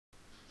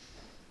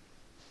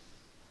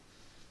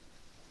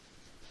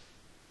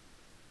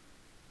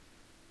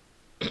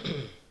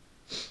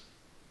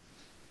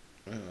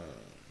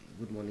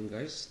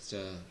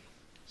traders,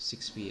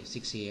 it's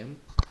 6 a.m.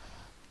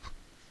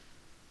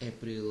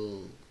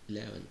 April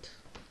 11th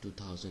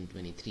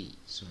 2023.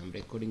 So I'm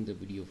recording the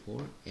video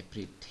for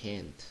April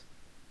 10th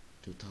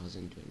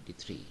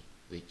 2023,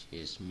 which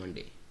is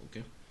Monday.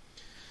 Okay,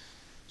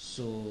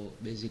 so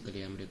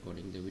basically I'm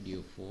recording the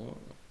video for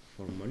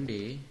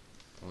Monday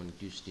on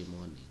Tuesday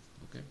morning.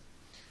 Okay,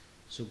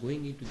 so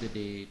going into the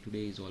day,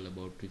 today is all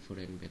about preferred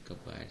and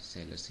backup buyers,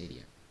 sellers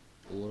area.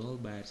 Overall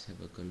buyers have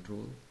a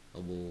control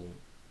above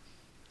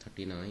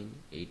 39,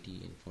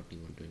 80 and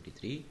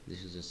 41.23.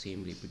 This is the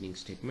same repeating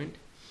statement.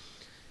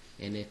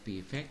 NFP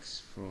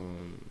effects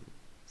from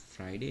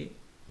Friday.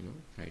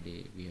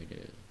 Friday we had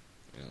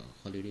a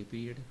holiday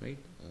period, right?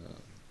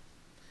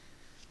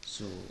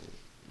 So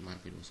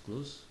market was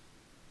closed.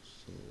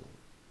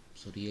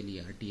 So really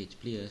RTH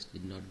players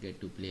did not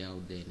get to play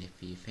out the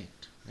NFP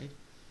effect, right?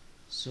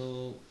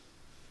 So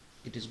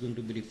it is going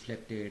to be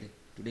reflected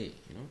today,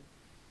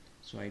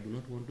 So I do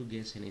not want to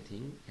guess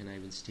anything, and I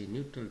will stay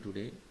neutral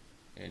today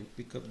and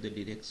pick up the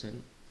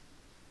direction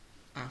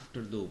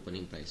after the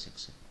opening price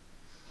action.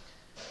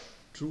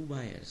 True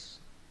buyers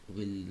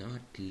will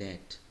not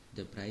let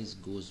the price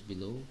goes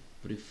below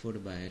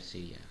preferred buyers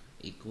area.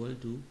 Equal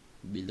to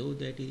below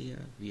that area,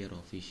 we are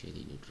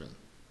officially neutral,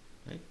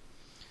 right?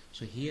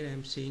 So here I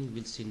am saying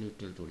we'll stay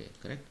neutral today,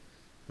 correct?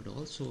 But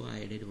also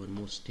I added one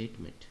more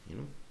statement,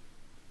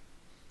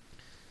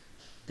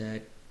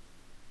 that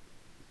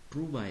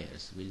true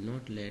buyers will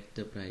not let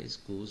the price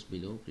goes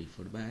below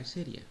preferred buyers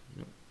area.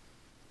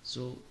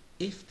 So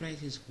if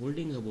price is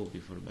holding above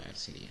preferred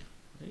buyers area,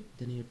 right,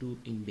 then you have to,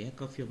 in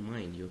back of your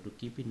mind, you have to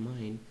keep in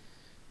mind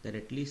that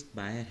at least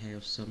buyer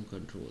have some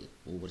control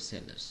over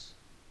sellers,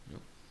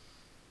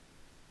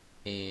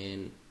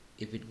 and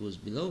if it goes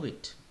below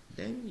it,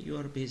 then you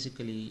are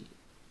basically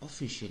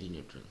officially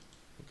neutral.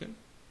 Okay,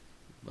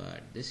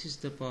 but this is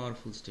the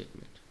powerful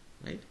statement,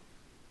 right?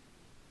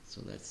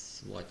 So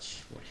let's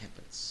watch what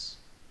happens.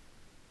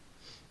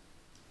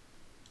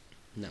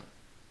 Now,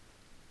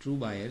 true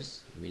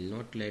buyers will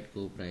not let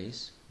go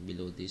price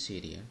below this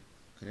area,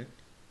 correct?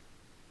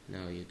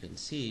 Now you can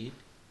see it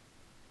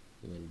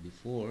even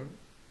before.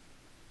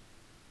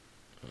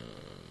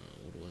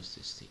 What was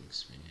this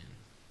things, man?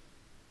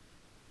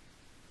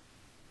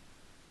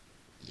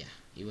 Yeah,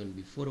 even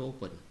before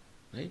open,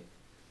 right?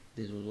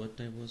 This was, what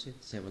time was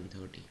it?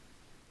 7:30.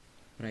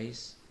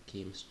 Price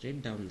came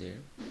straight down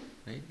there,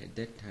 right? At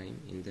that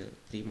time in the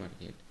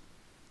pre-market,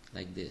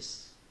 like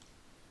this,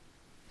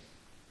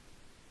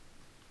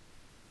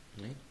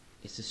 right?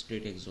 It's a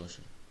straight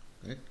exhaustion,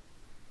 correct?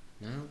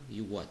 Now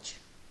you watch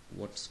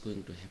what's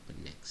going to happen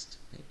next,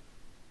 right?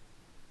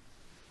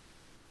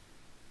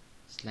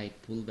 Slight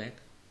pullback,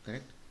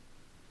 correct?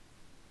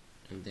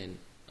 And then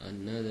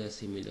another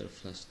similar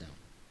flush down,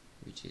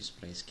 which is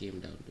price came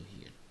down to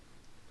here,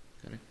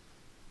 correct?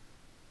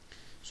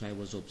 So I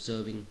was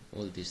observing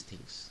all these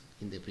things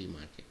in the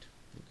pre-market.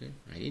 Okay,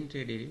 I didn't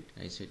trade it.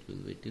 I said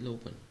we'll wait till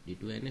open due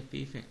to NFP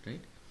effect,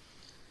 right?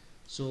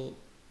 So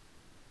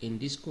in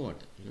Discord,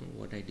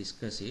 what I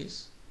discuss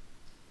is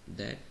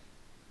that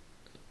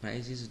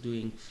price is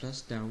doing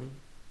flush down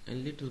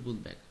and little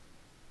pullback,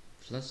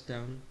 flush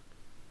down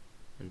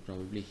and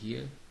probably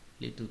here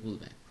little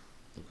pullback.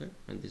 Okay,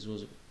 and this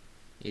was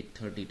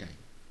 8:30 time.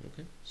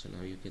 Okay, so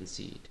now you can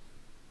see it,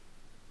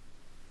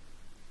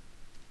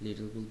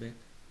 little pullback,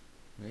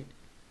 right?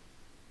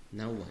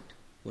 Now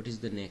what is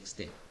the next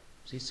step?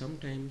 See,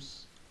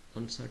 sometimes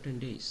on certain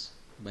days,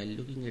 by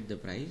looking at the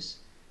price,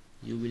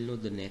 you will know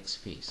the next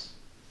phase,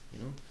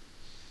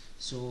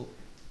 so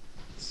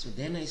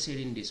then I said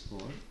in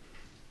Discord,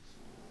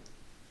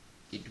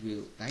 it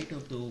will right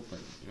of the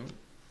open,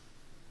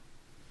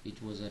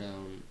 it was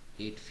around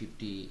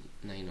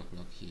 8:59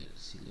 o'clock here.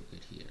 See, look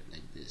at here,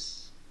 like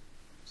this.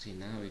 See,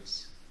 now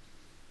it's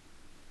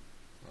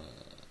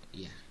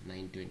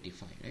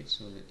 9:25, right?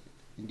 So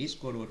in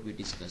Discord, what we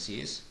discuss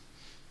is,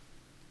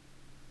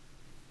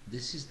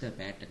 this is the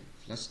pattern: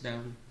 flush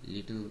down,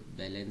 little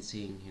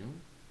balancing,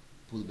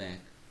 pull back,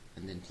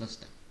 and then flush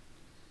down.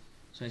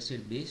 So I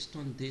said, based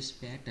on this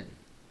pattern,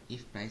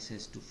 if price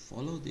has to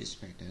follow this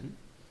pattern,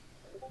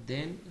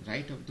 then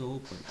right of the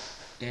open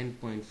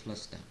 10-point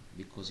flush down,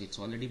 because it's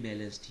already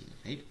balanced here,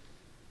 right?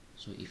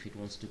 So if it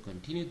wants to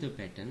continue the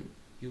pattern,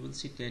 you will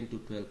see 10 to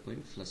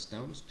 12-point flush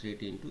down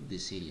straight into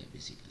this area,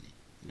 basically,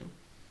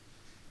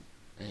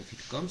 and if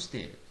it comes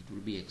there, it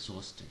will be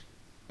exhausted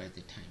by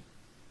the time.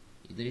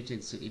 Either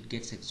it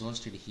gets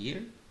exhausted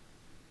here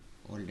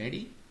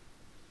already,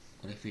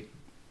 or if it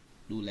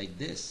do like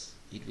this,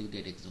 it will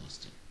get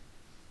exhausted,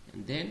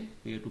 and then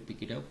we have to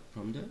pick it up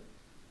from the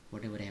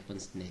whatever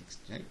happens next,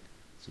 right?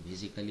 So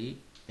basically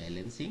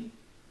balancing,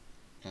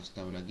 flush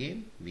down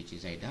again, which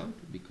is I doubt,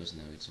 because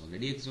now it's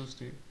already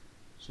exhausted.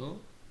 So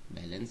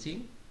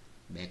balancing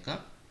back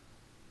up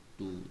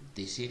to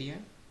this area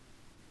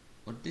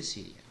or this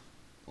area,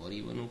 or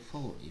even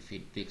 04. If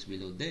it breaks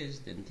below this,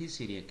 then this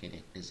area can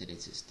act as a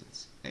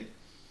resistance, right?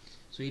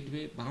 So it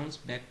will bounce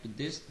back to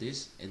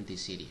this and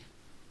this area.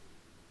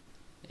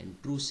 And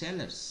true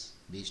sellers,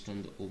 based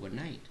on the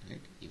overnight,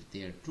 right? If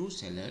they are true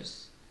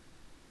sellers,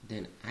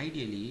 then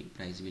ideally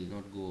price will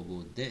not go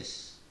above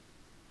this,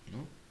 you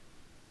know,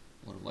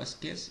 or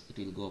worst case it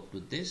will go up to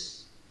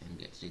this and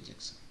get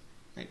rejection,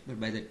 right? But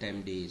by the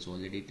time day is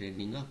already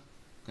trending up,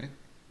 correct,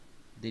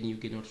 then you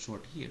cannot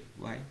short here.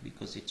 Why?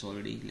 Because it's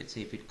already, let's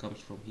say if it comes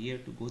from here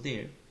to go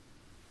there,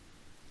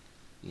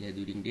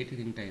 during day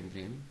trading time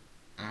frame,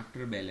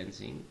 after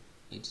balancing,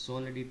 it's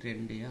already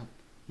trend day up,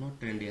 not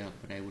trend day up,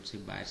 but I would say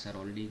buyers are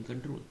already in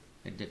control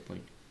at that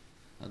point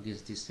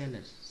against these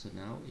sellers. So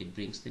now it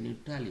brings the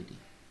neutrality,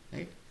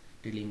 right?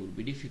 Trading will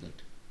be difficult.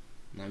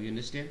 Now you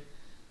understand?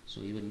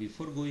 So even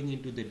before going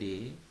into the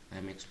day,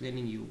 I'm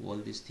explaining you all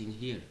this thing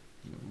here,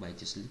 by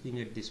just looking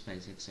at this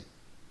price action.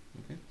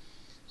 Okay,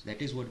 so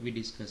that is what we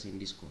discuss in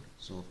Discord.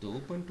 So of the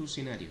open, two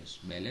scenarios: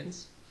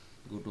 balance,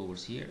 go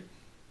towards here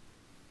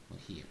or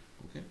here.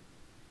 Okay,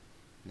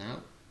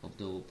 now of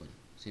the open,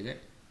 see that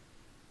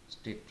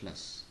straight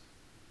plus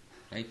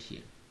right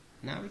here.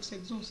 Now it's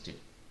exhausted.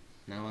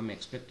 Now I'm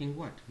expecting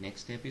what?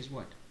 Next step is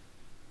what?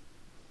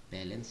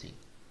 Balancing.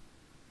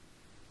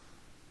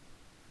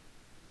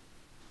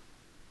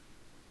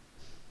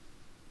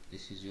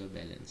 This is your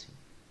balancing.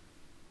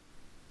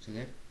 So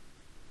that,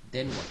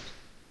 then what?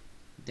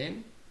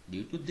 Then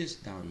due to this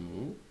down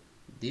move,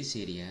 this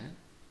area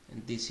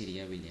and this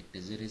area will act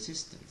as a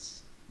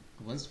resistance.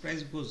 Once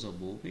price goes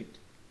above it,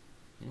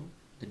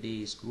 the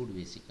day is screwed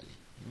basically,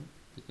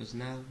 because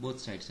now both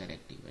sides are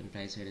active and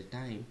price had a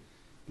time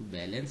to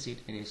balance it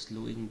and it's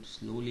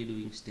slowly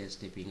doing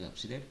stepping up.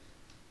 See that?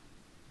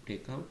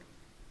 Breakout,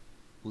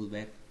 pull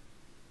back,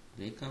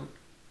 breakout,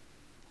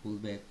 pull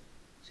back.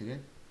 See that?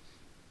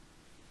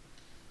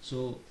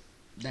 So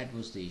that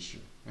was the issue,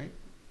 right?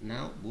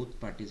 Now both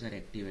parties are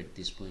active at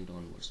this point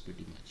onwards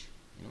pretty much,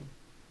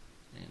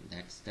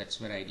 and that's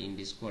where in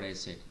Discord I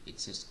said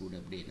it's a screwed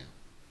up day now.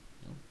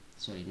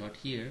 Sorry, not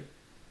here,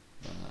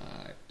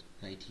 but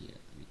right here,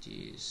 which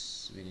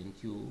is when in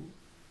Q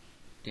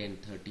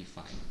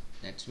 10:35.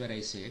 That's where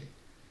I said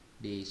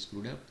day is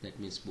screwed up. That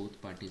means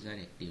both parties are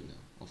active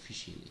now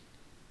officially,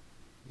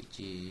 which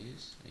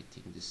is, I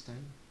think, this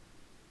time.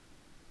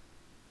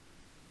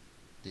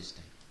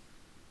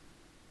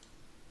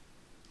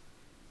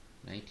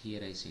 Right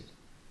here I said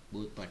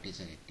both parties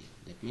are active.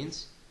 That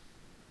means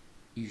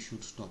you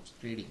should stop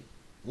trading,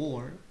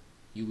 or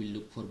you will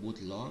look for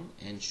both long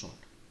and short,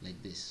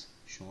 like this: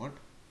 short,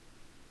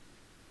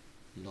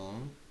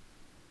 long,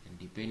 and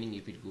depending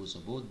if it goes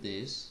above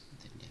this,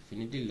 then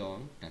definitely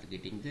long,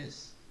 targeting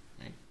this,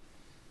 right?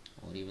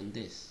 Or even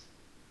this.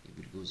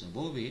 If it goes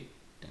above it,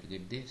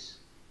 target this,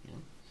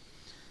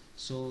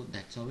 So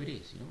that's how it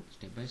is,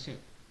 step by step.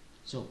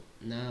 So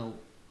now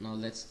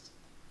let's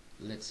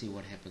see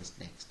what happens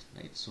next,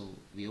 right? So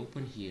we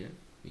open here,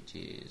 which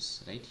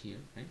is right here,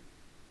 right?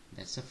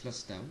 That's a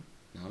flush down.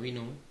 Now we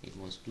know it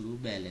wants to do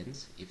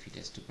balance if it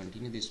has to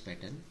continue this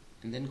pattern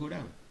and then go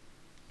down,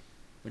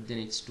 but then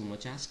it's too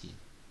much asking,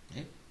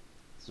 right?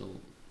 So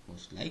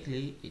most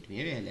likely it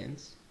may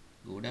balance,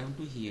 go down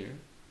to here,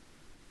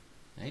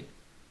 right?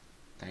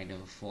 Kind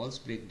of a false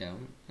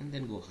breakdown and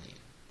then go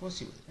higher,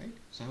 possible, right?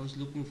 So I was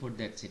looking for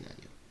that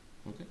scenario.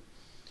 Okay,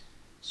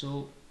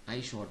 so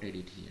I shorted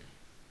it here,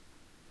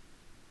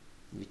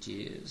 which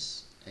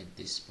is at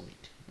this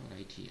point,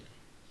 right here,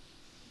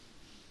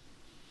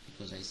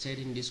 because I said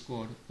in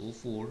Discord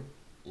 04,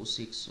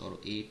 06 or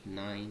 8,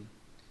 9,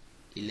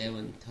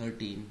 11,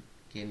 13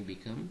 can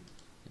become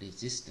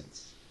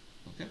resistance.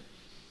 Okay,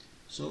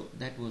 so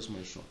that was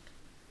my short.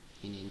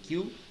 In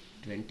NQ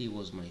 20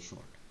 was my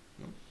short,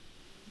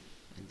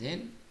 and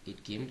then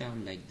it came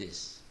down like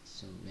this.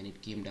 So when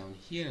it came down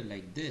here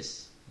like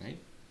this, right,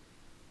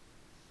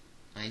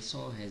 I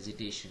saw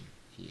hesitation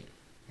here,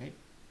 right?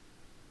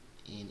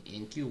 In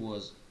NQ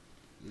was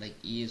like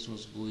ES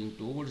was going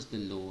towards the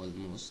low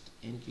almost.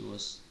 NQ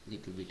was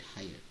little bit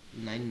higher,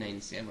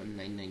 997,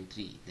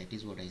 993. That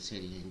is what I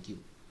said in NQ.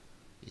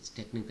 It's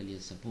technically a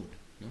support,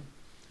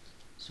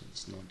 so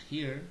it's not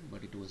here,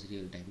 but it was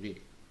real time read.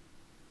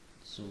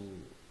 So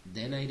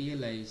then I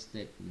realized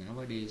that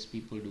nowadays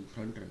people do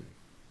front run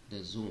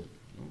the zone,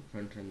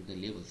 front run the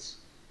levels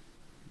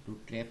to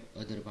trap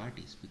other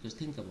parties, because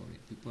think about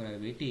it, people are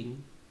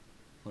waiting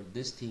for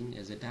this thing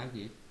as a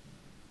target,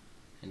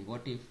 and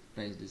what if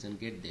price doesn't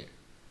get there,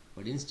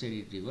 but instead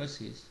it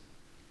reverses,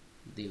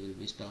 they will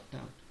be stopped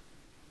out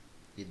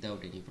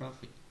without any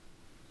profit,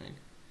 right?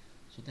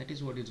 So that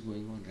is what is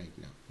going on right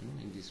now,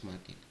 in this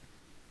market.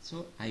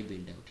 So I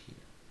build out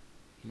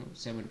here,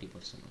 70% of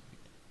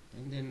it,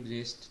 and then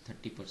rest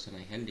 30%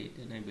 I held it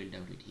and I built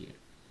out it here.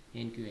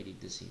 NQ I did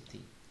the same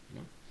thing,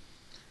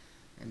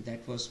 and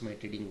that was, my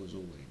trading was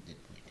over at that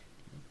point,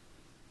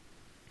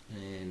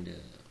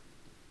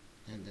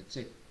 and that's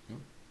it.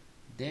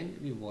 Then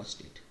we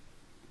watched it.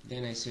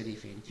 Then I said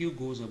if NQ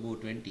goes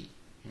above 20,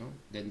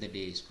 then the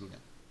day is screwed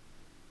up.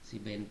 See,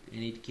 when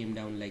it came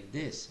down like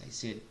this, I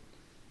said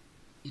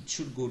it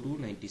should go to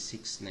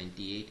 96,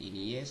 98 in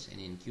ES, and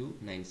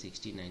NQ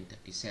 960,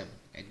 937.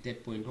 At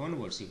that point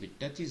onwards, if it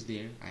touches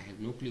there, I have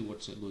no clue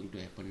what's going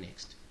to happen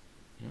next.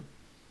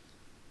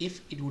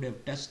 If it would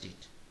have touched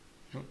it,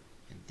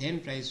 and then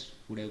price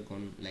would have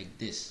gone like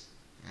this,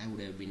 I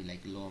would have been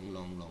like long,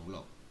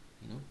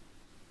 you know,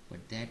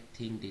 but that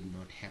thing did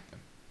not happen,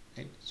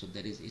 right? So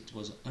it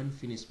was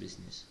unfinished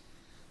business.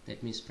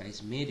 That means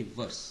price may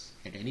reverse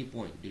at any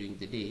point during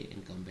the day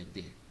and come back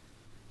there.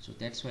 So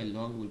that's why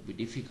long will be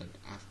difficult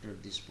after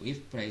this.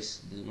 If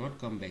price does not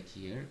come back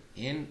here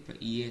and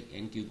EA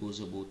NQ goes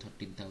above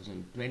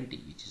 13,020,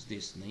 which is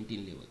this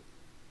 19 level,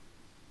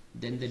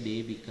 then the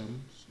day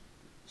becomes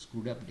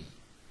screwed up day.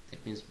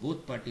 That means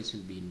both parties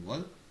will be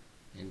involved,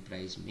 and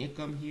price may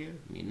come here,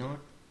 may not,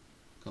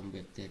 come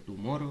back there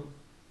tomorrow,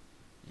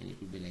 and it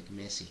will be like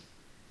messy.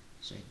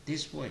 So at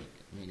this point,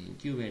 when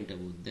NQ went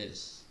above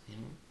this,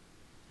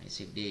 I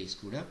said day is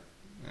screwed up,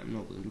 I'm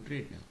not going to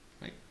trade now,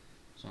 right?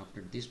 So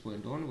after this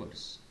point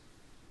onwards,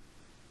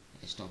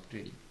 I stopped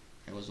trading.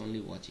 I was only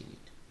watching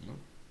it,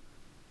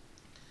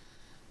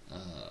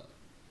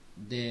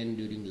 Then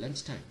during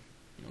lunchtime,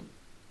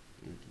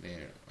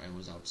 where I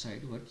was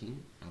outside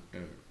working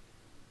after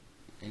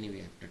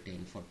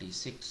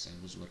 10:46,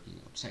 I was working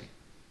outside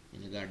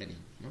in the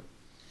gardening,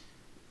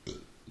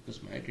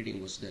 because my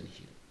trading was done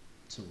here.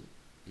 So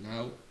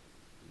now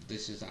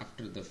this is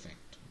after the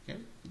fact, okay?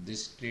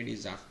 This trade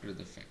is after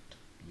the fact,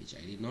 which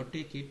I did not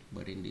take it,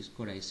 but in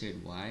Discord I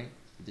said why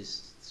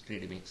this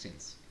trade makes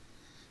sense.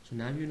 So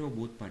now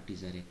both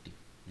parties are active,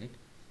 right?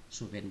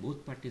 So when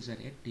both parties are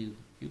active,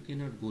 you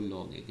cannot go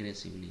long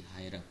aggressively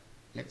higher up.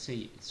 Let's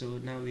say, so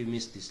now we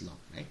missed this long,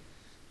 right?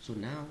 So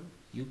now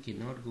you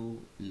cannot go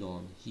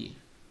long here.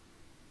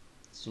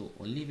 So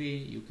only way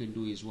you can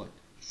do is what?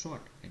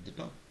 Short at the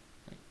top,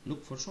 right?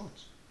 Look for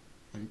shorts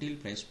until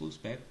price pulls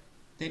back,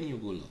 then you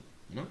go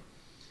long,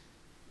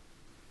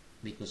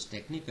 because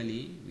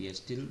technically we are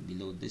still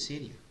below this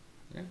area,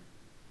 right?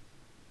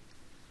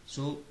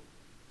 So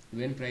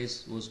when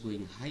price was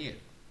going higher,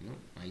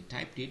 I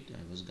typed it,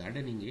 I was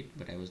gardening it,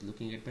 but I was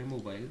looking at my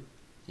mobile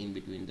in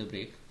between the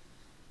break.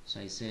 So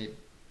I said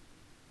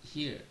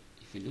here,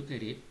 if you look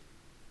at it,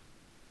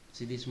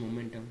 see this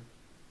momentum,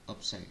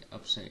 upside,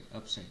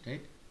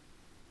 right?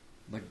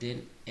 But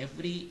then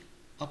every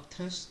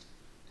upthrust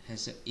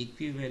has an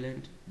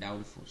equivalent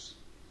downforce.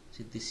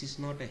 See, this is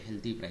not a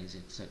healthy price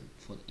action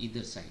for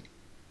either side,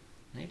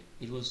 right?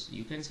 It was,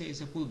 you can say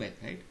it's a pullback,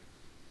 right?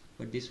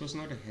 But this was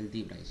not a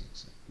healthy price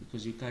action,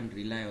 because you can't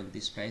rely on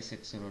this price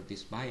action or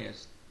this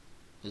bias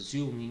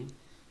assuming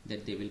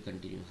that they will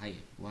continue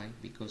higher. Why?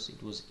 Because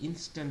it was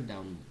instant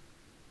down move,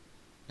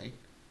 right?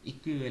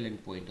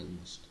 Equivalent point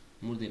almost,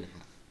 more than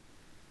half.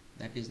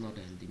 That is not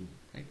a healthy move,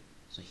 right?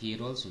 So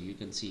here also you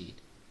can see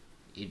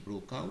it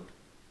broke out,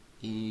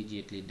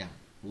 immediately down.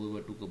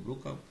 Whoever took a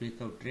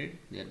breakout trade,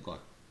 they are gone.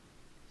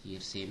 Here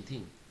same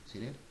thing, see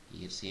that?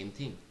 Here same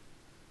thing.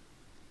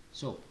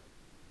 So,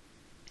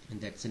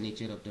 and that's the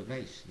nature of the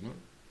price,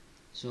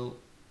 So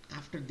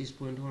after this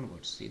point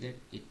onwards, see that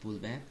it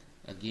pulled back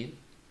again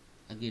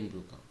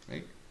broke out,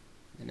 right?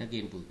 Then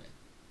again pulled back,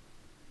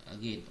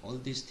 again all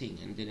this thing,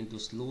 and then it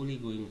was slowly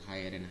going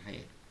higher and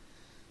higher.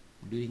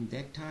 During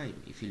that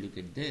time, if you look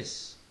at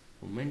this,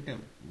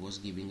 momentum was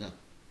giving up,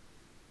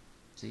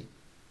 see?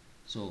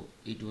 So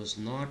it was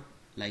not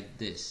like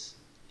this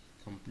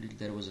complete,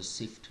 there was a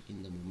shift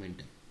in the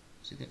momentum,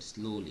 see that,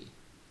 slowly.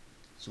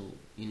 So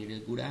you need a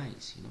good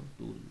eyes,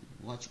 to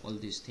watch all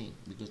these things,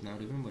 because now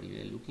remember,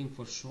 you are looking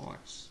for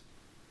shorts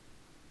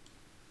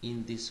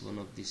in this one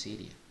of this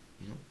area,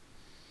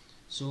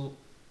 So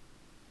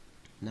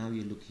now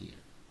you look here.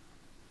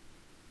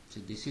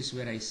 So this is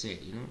where I said,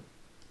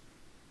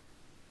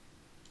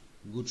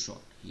 good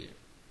short here.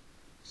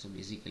 So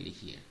basically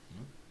here,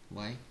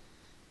 why?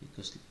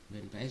 Because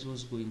when price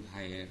was going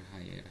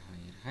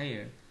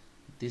higher,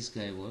 this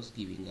guy was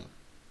giving up,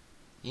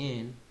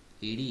 and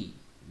AD,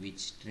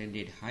 which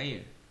trended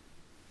higher,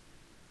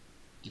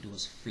 it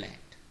was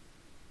flat.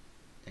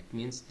 That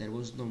means there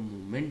was no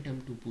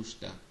momentum to push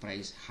the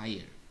price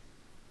higher,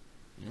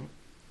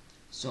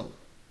 So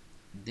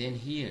then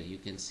here you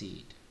can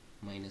see it,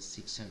 minus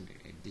 600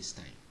 at this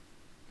time,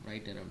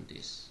 right around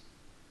this.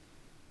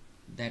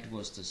 That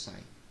was the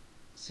sign.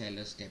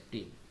 Sellers stepped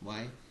in.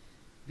 Why?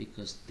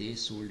 Because they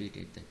sold it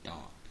at the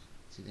top.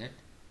 See that?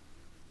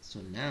 So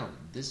now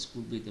this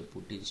could be the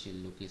potential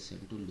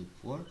location to look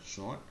for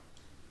short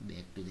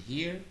back to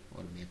here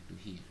or back to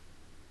here.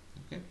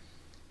 Okay.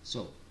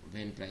 So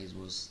when price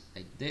was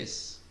like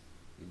this,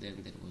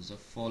 then there was a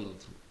follow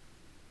through.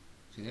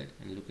 See that?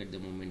 And look at the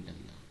momentum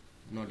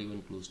now. Not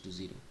even close to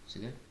zero.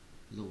 See that?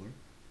 Lower.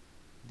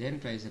 Then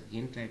price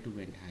again tried to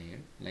went higher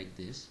like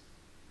this.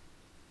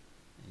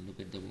 And look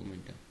at the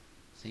momentum.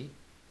 See?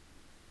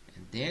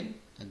 And then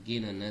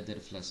again another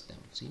flush down.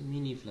 See?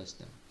 Mini flush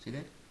down. See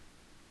that?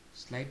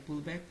 Slight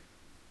pullback.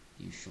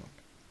 You short.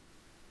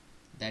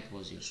 That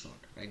was your short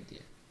right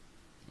there.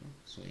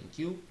 So in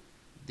Q,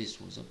 this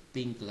was a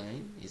pink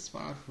line. It's a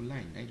powerful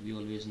line, right? We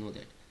always know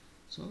that.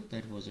 So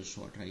that was a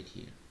short right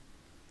here.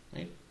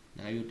 Right?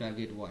 Now you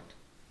target what?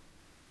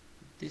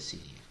 This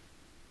area.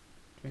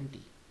 20.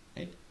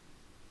 Right?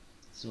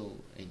 So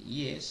in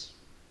ES,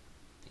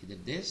 either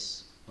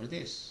this or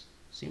this.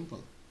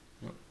 Simple.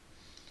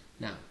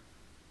 Now,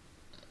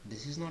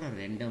 this is not a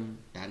random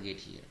target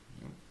here.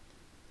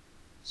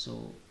 So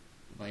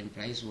when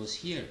price was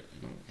here,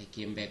 I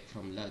came back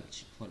from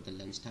lunch for the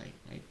lunch time,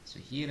 right? So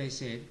here I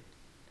said,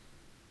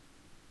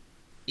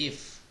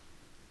 if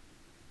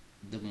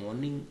the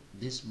morning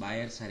these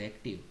buyers are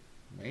active,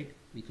 right?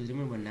 Because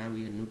remember, now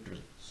we are neutral,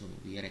 so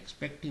we are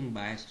expecting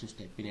buyers to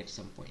step in at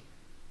some point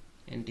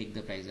and take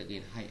the price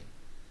again higher,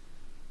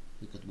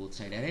 because both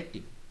sides are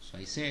active. So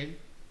I said,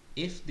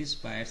 if these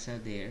buyers are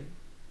there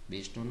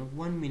based on a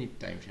 1 minute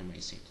time frame,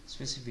 I said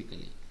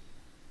specifically,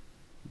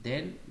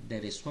 then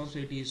the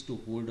responsibility is to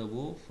hold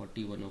above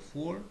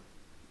 4104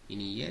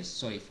 in ES,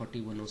 sorry,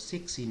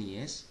 4106 in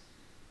ES,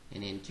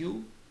 and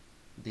NQ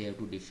they have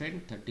to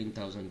defend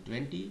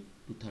 13,020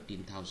 to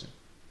 13,000.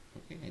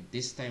 Okay, at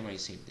this time I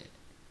said that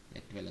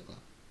at 12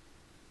 o'clock.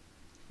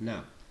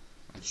 Now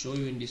I'll show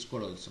you in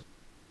Discord also.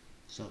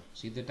 So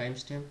see the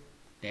timestamp,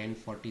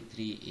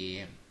 10:43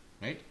 a.m.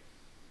 right?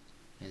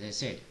 As I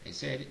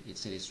said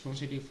it's a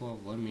responsibility for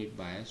 1 minute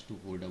buyers to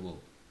hold above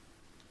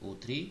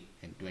 03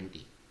 and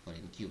 20 for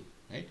NQ,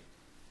 right?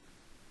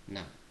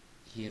 Now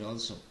here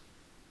also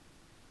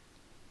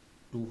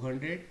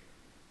 200,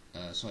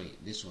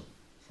 this one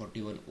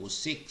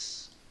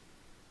 4106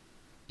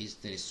 is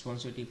the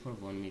responsibility for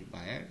 1 minute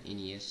buyer in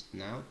ES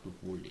now to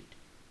hold it,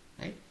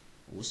 right?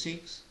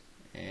 06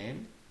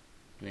 and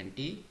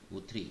 20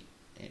 03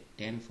 at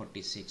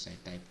 10:46 I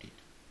typed it,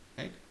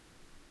 right?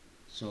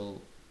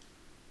 So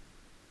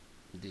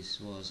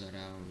this was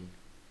around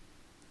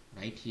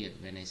right here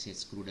when I said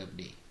screwed up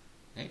day,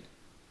 right?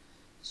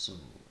 So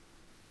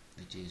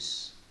which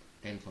is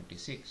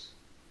 10:46,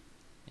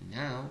 and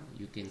now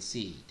you can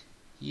see it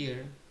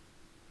here.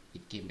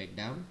 It came back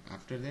down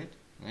after that,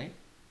 right?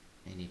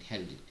 And it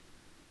held it,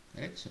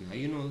 correct? So now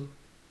you know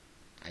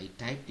I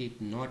typed it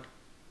not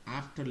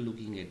after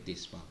looking at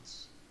this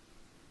bounce,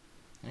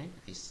 right?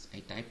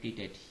 I typed it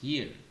at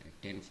here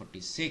at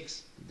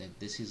 10:46 that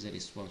this is a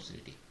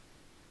responsibility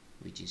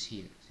which is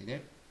here. See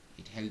that?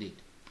 It held it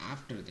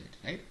after that,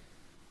 right?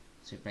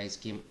 So price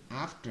came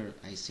after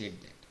I said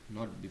that,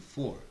 not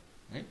before,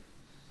 right?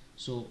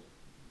 So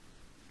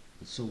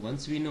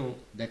once we know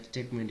that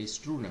statement is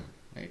true now,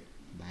 right?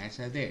 Buyers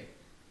are there.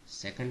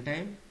 Second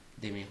time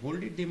they may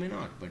hold it, they may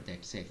not, but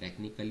that's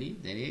technically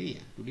their area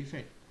to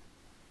defend.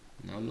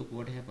 Now look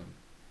what happened.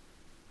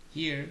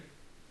 Here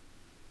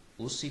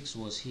 06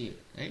 was here,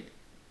 right?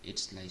 It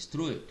sliced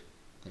through it,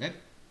 correct?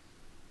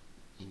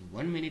 In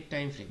 1 minute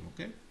time frame,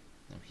 okay?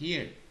 Now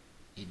here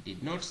it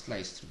did not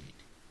slice through it.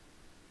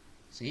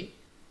 See?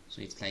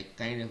 So it's like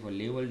kind of a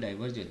level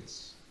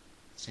divergence.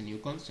 It's a new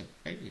concept,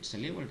 right? It's a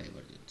level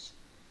divergence.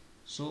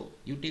 So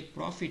you take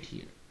profit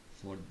here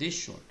for this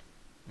short,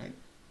 right?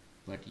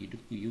 But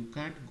you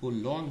can't go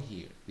long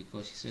here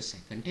because it's a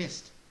second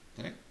test,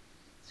 correct?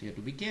 So you have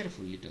to be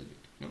careful a little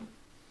bit, no?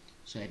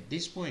 So at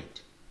this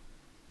point,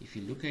 if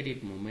you look at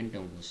it,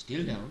 momentum was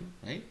still down,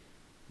 right?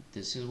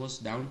 This was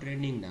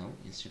downtrending now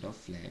instead of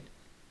flat.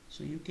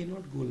 So you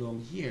cannot go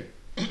long here.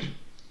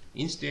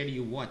 Instead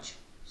you watch,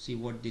 see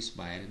what this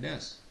buyer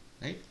does,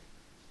 right?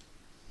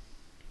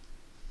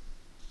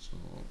 So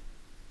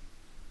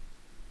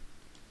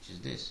which is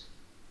this,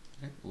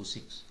 right?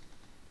 06.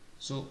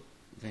 So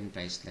when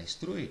price slices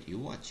through it, you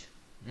watch,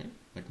 right?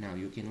 But now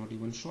you cannot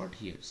even short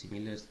here.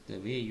 Similar the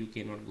way you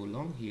cannot go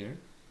long here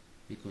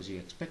because you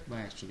expect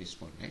buyers to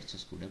respond, right? It's a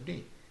screwed up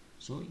day.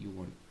 So you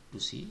want to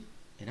see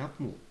an up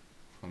move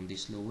from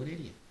this lower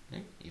area,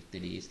 right? If the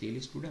day is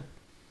really screwed up.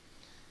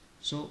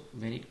 So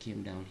when it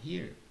came down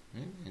here,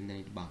 right, and then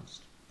it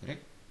bounced,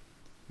 correct?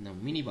 Now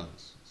mini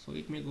bounce, so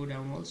it may go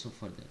down also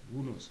further,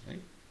 who knows,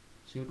 right?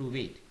 So you have to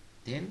wait.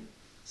 Then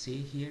see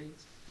here,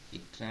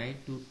 it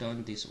tried to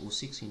turn this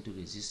 06 into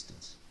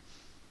resistance.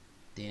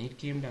 Then it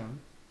came down,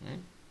 right?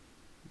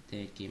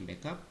 Then it came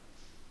back up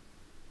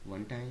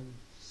one time,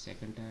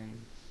 second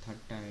time,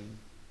 third time,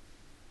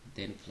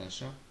 then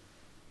flush up,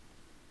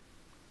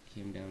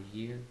 came down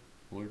here,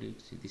 hold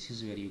it. See, this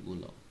is where you go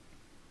long.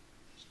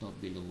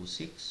 Stop below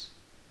 06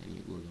 and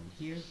you go long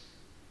here,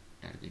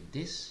 target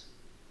this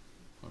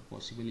or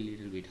possibly a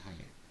little bit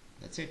higher.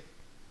 That's it.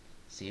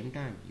 Same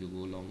time you go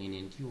long in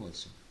NQ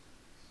also,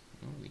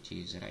 which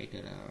is right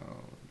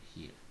around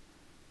here.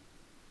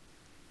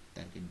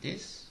 Target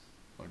this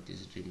or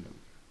this dream number.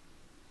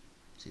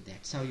 See,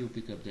 that's how you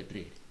pick up the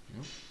trade.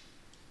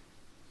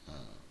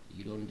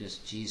 You don't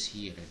just chase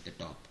here at the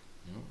top.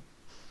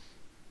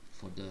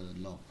 For the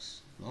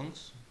longs,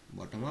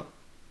 bottom up,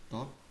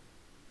 top,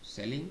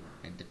 selling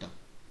at the top,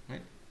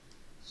 right?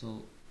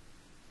 So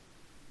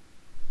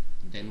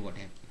then what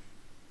happened?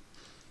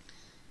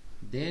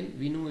 Then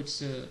we know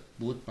it's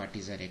both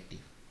parties are active,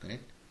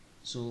 correct?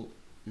 So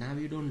now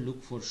you don't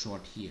look for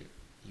short here,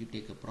 you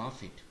take a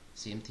profit.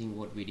 Same thing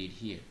what we did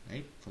here,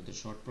 right? For the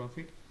short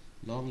profit,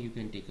 long you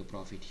can take a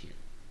profit here,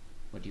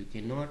 but you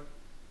cannot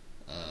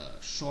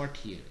short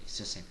here. It's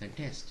a second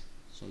test,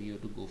 so you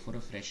have to go for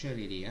a fresher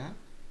area,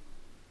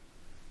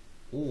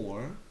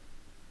 or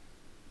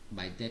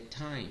by that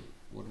time,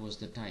 what was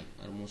the time?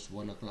 Almost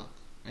 1 o'clock,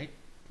 right?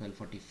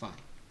 12:45.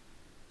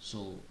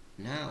 So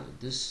now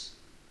this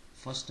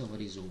first hour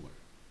is over,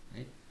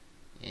 right?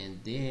 And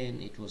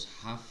then it was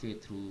halfway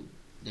through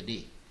the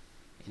day.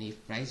 And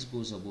if price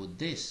goes above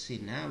this, see,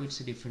 now it's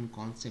a different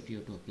concept you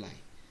have to apply.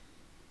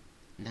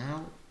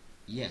 Now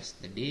yes,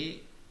 the day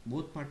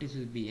both parties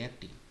will be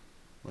acting,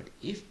 but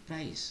if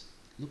price,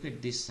 look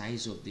at this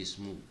size of this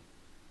move.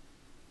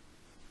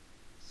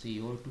 So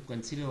you have to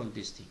consider all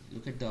these things.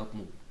 Look at the up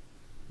move,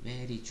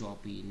 very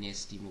choppy,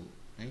 nasty move,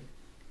 right?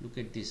 Look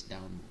at this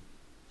down move,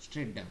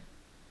 straight down.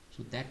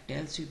 So that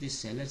tells you the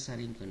sellers are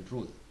in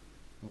control,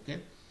 okay,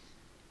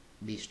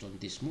 based on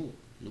this move.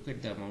 Look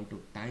at the amount of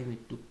time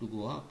it took to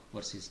go up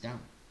versus down.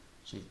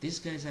 So if these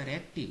guys are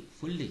active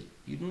fully,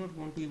 you do not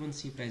want to even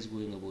see price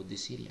going above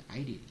this area,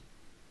 ideally,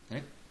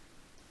 correct?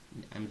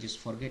 I'm just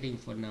forgetting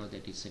for now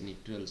that it's a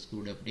neutral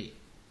screwed up day,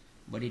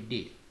 but it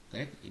did,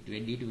 correct? It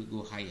did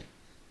go higher.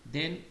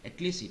 Then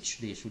at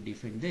least they should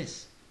defend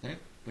this,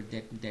 correct? But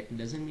that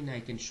doesn't mean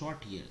I can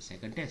short here,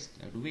 second test.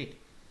 I have to wait.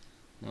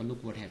 Now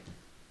look what happened.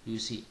 Do you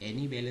see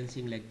any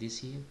balancing like this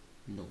here?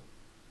 No,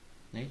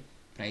 right?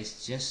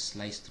 Price just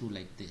sliced through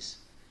like this.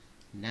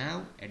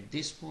 Now at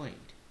this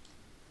point,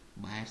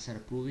 buyers are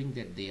proving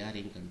that they are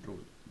in control,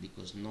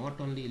 because not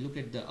only look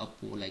at the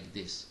up move like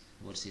this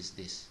versus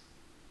this.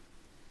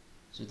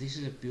 So this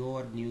is a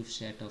pure new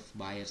set of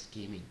buyers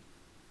came in,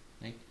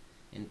 right?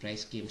 And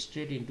price came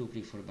straight into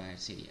preferred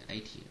buyers area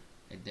right here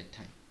at that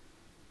time.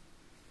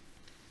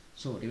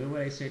 So remember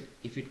I said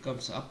if it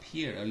comes up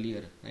here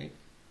earlier, right?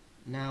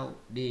 Now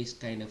day is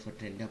kind of a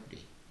trend up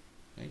day,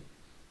 right?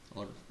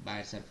 Or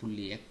buyers are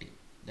fully active.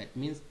 That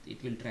means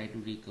it will try to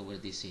recover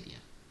this area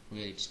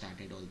where it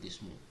started all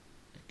this move.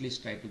 At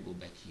least try to go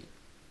back here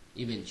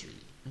eventually.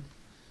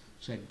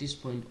 So at this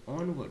point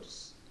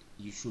onwards,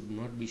 you should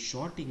not be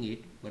shorting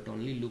it, but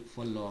only look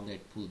for long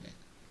at pullback.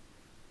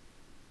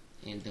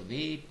 And the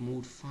way it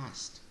moved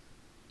fast,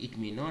 it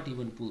may not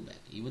even pull back.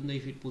 Even though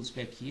if it pulls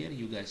back here,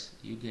 you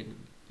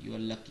are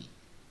lucky,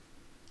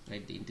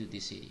 right, into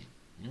this area,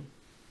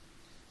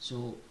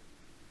 So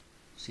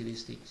see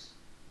these things.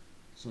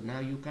 So now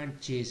you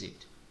can't chase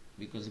it,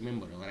 because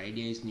remember our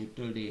idea is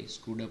neutral day,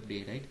 screwed up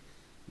day, right?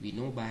 We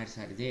know buyers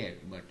are there,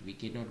 but we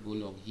cannot go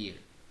long here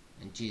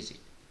and chase it.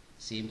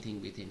 Same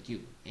thing with NQ.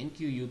 NQ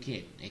you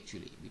can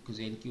actually, because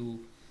NQ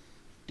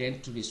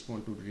tends to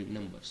respond to dream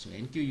number. So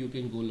NQ you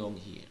can go long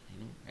here,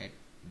 at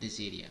this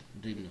area,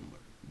 dream number.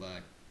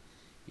 But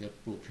your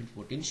profit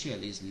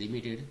potential is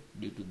limited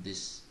due to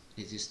this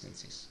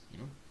resistances,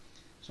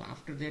 So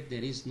after that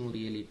there is no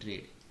really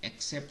trade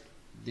except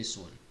this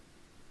one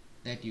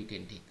that you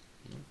can take.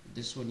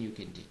 This one you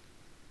can take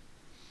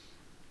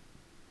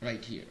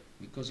right here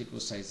because it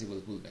was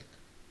sizable pullback.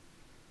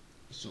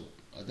 So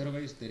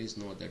otherwise there is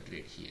no other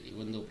trade here.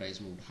 Even though price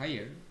moved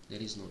higher,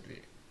 there is no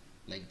trade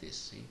like this.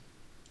 See,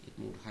 it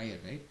moved higher,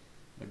 right?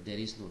 But there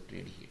is no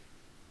trade here.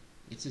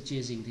 It's a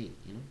chasing thing,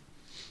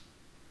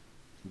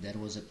 There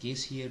was a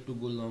case here to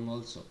go long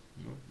also,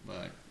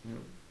 but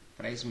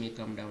price may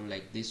come down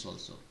like this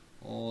also,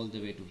 all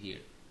the way to here,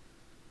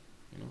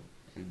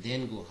 and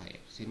then go higher.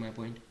 See my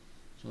point?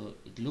 So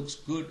it looks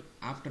good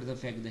after the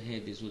fact that hey,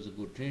 this was a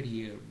good trade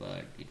here,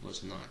 but it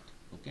was not.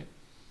 Okay,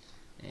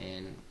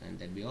 and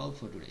that'll be all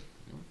for today.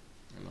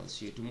 And I'll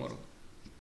see you tomorrow.